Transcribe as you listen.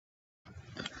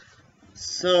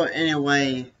So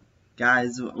anyway,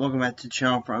 guys, welcome back to the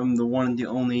channel. I'm the one and the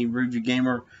only Review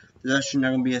Gamer. There's actually not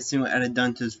going to be a single edit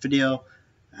done to this video.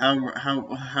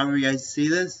 However you guys see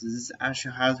this is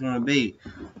actually how it's going to be.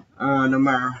 No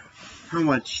matter how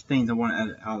much things I want to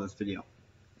edit out of this video.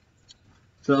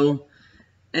 So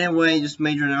anyway, just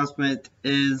major announcement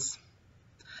is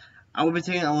I will be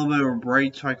taking a little bit of a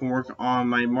break so I can work on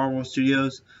my Marvel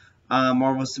Studios,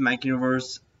 Marvel Cinematic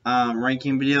Universe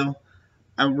ranking video.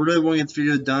 I really want to get this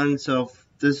video done, so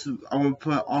I want to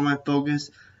put all my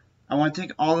focus. I want to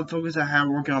take all the focus I have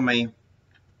working on my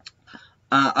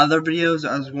other videos.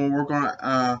 I was going to work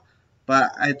on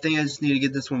but I think I just need to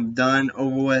get this one done,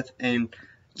 over with, and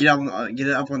get it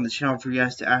up on the channel for you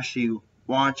guys to actually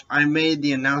watch. I made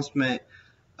the announcement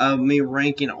of me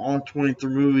ranking all 23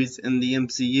 movies in the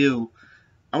MCU.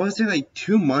 I would say like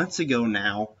 2 months ago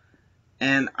now,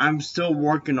 and I'm still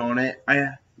working on it.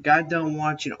 I got done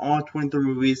watching all 23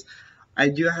 movies. I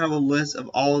do have a list of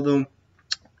all of them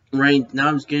ranked. Now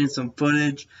I'm just getting some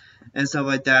footage and stuff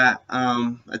like that.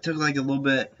 I took like a little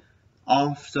bit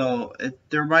off, so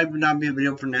there might not be a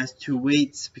video for the next 2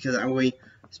 weeks because I'm really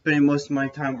spending most of my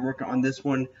time working on this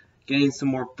one, getting some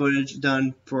more footage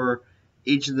done for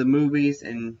each of the movies,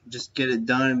 and just get it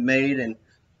done and made, and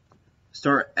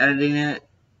start editing it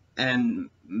and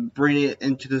bring it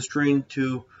into the stream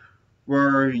to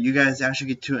where you guys actually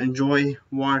get to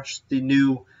watch the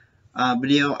new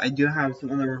video. I do have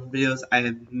some other videos I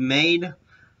have made,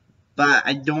 but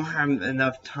I don't have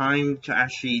enough time to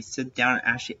actually sit down and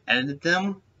actually edit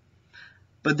them.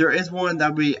 But there is one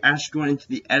that we actually going into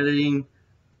the editing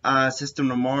system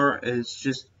tomorrow. It's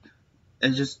just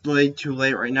too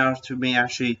late right now to me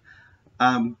actually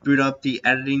boot up the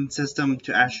editing system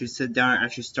to actually sit down and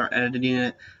actually start editing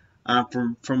it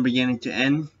from beginning to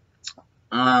end.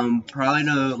 Probably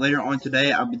later on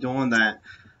today I'll be doing that.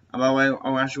 By the way,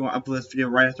 I'll actually want to upload this video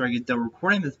right after I get done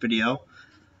recording this video.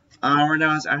 Right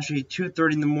now it's actually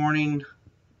 2:30 in the morning,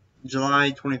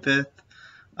 July 25th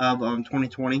of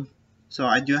 2020. So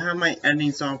I do have my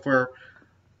editing software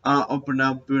open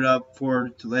up, boot up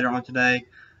for later on today.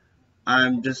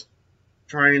 I'm just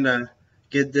trying to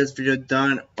get this video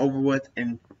done, over with,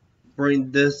 and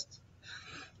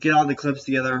get all the clips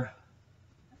together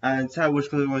and decide which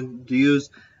clips I want to use,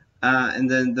 and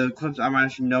then the clips I'm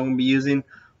actually going to be using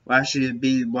will actually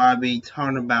be what I'll be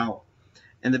talking about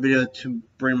in the video to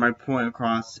bring my point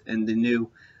across in the new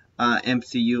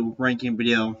MCU ranking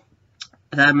video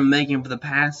that I've been making for the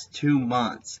past 2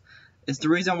 months. It's the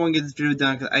reason I want to get this video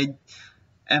done,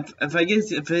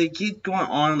 because if it keeps going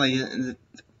on like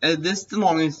this is the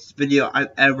longest video I've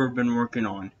ever been working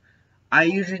on. I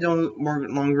usually don't work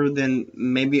longer than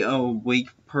maybe a week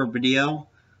per video.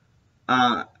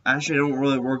 Actually, I don't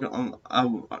really work on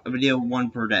a video one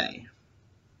per day.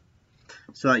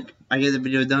 So like, I get the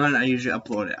video done, I usually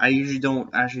upload it. I usually don't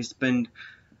actually spend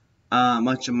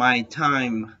much of my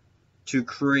time to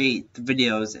create the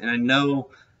videos, and I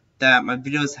know that my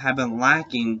videos have been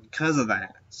lacking because of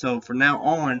that. So from now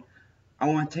on, I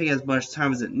want to take as much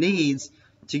time as it needs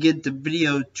to get the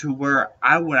video to where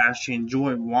I would actually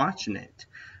enjoy watching it.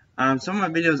 Some of my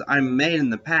videos I made in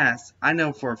the past, I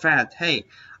know for a fact, hey,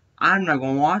 I'm not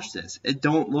going to watch this. It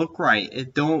don't look right.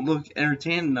 It don't look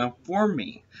entertaining enough for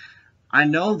me. I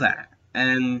know that.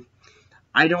 And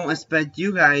I don't expect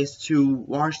you guys to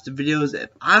watch the videos if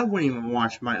I wouldn't even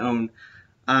watch my own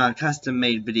custom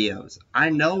made videos. I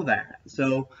know that.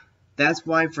 So that's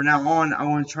why for now on, I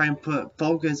want to try and put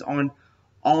focus on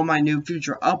all my new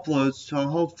future uploads, so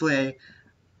hopefully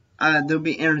they'll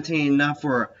be entertaining enough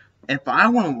for if I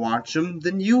want to watch them,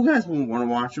 then you guys will want to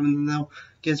watch them, and they'll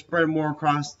get spread more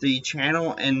across the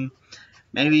channel and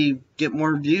maybe get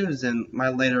more views than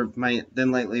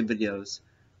lately videos.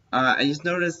 I just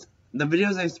noticed the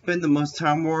videos I spend the most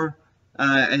time more,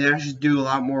 I actually do a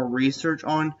lot more research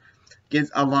on,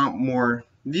 gets a lot more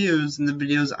views than the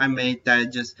videos I make that I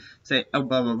just say, oh,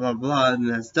 blah blah blah blah, and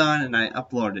that's done and I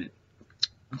upload it.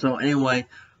 So anyway,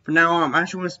 for now on, I'm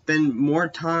actually going to spend more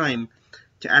time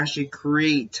to actually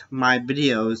create my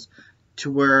videos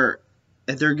to where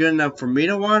if they're good enough for me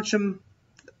to watch them,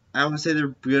 I would say they're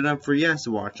good enough for you guys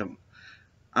to watch them.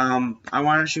 I'm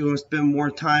actually going to spend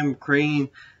more time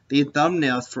creating the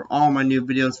thumbnails for all my new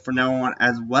videos from now on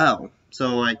as well.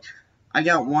 So like, I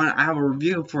have a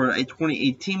review for a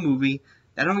 2018 movie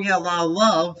that don't get a lot of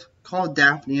love called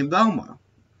Daphne and Velma.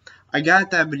 I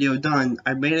got that video done.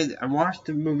 I watched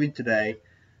the movie today.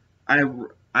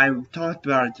 I talked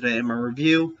about it today in my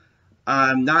review.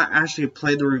 I'm not actually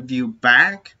played the review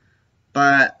back,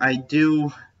 but I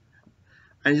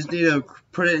just need to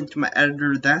put it into my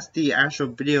editor. That's the actual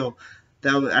video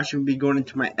that will actually be going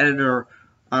into my editor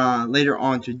later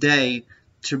on today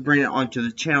to bring it onto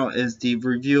the channel is the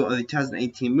review of the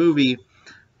 2018 movie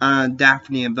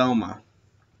Daphne and Velma.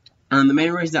 The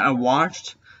main reason I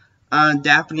watched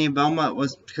Daphne and Velma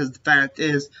was because the fact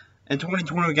is, in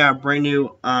 2020 we got a brand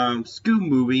new Scoob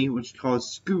movie, which is called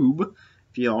Scoob,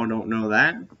 if you all don't know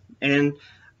that. And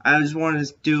I just wanted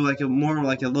to do like a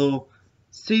little.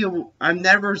 See, I've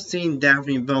never seen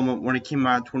Daphne and Velma when it came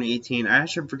out in 2018. I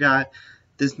actually forgot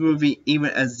this movie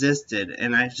even existed,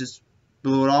 and I just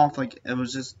blew it off like it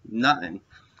was just nothing.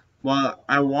 Well,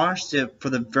 I watched it for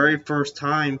the very first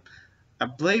time, I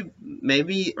believe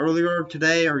maybe earlier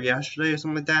today or yesterday or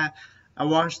something like that. I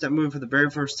watched that movie for the very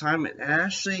first time, and it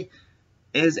actually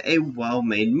is a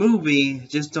well-made movie.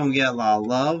 Just don't get a lot of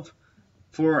love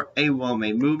for a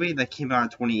well-made movie that came out in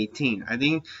 2018. I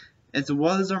think it's a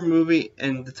well-deserved movie,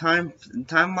 and the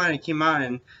timeline it came out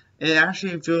in, it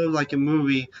actually feels like a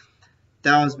movie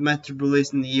that was meant to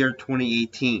release in the year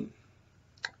 2018.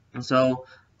 So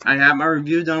I got my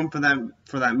review done for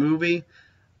that movie.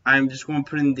 I'm just going to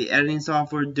put in the editing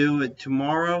software, do it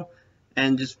tomorrow,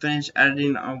 and just finish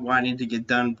editing on what I need to get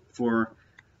done for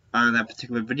that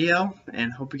particular video,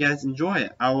 and hope you guys enjoy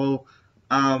it. I will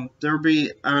there will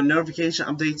be notification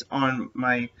updates on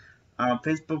my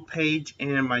Facebook page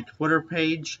and my Twitter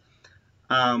page,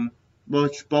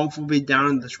 which both will be down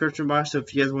in the description box. So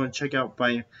if you guys want to check out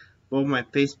both my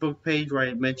Facebook page, where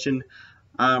I mentioned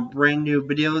brand new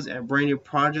videos and brand new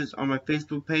projects on my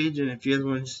Facebook page, and if you guys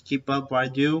want to just keep up what I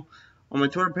do on my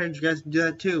Twitter page, you guys can do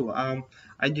that too.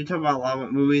 I do talk about a lot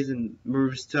of movies and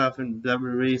movie stuff and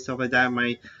WWE stuff like that in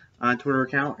my Twitter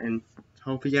account, and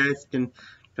hope you guys can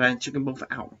check them both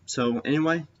out. So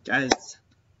anyway, guys,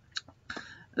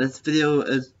 this video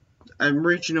is, I'm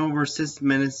reaching over 6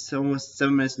 minutes, almost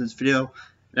 7 minutes in this video,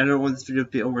 and I don't want this video to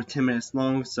be over 10 minutes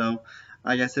long. So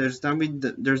like I said, there's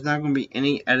not going to be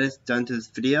any edits done to this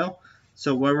video.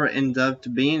 So whatever it ends up to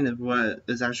being is what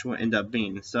is actually going to end up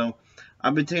being. So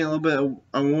I've been taking a little bit.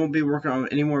 I won't be working on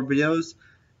any more videos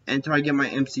until I get my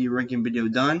MCU ranking video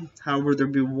done. However,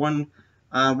 there'll be one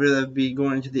video that'll be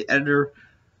going into the editor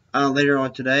later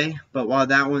on today. But while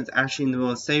that one's actually in the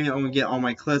middle of saving, I'm gonna get all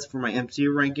my clips for my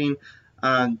MCU ranking,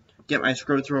 get my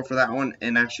script throw for that one,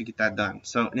 and actually get that done.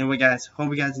 So anyway, guys,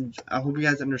 I hope you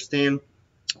guys understand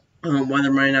why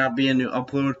there might not be a new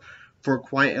upload for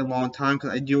quite a long time,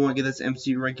 because I do want to get this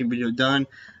MCU ranking video done.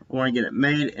 I want to get it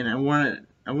made, and I want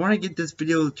to get this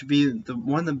video to be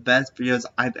one of the best videos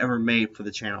I've ever made for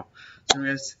the channel. So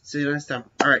guys, see you next time.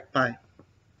 Alright, bye.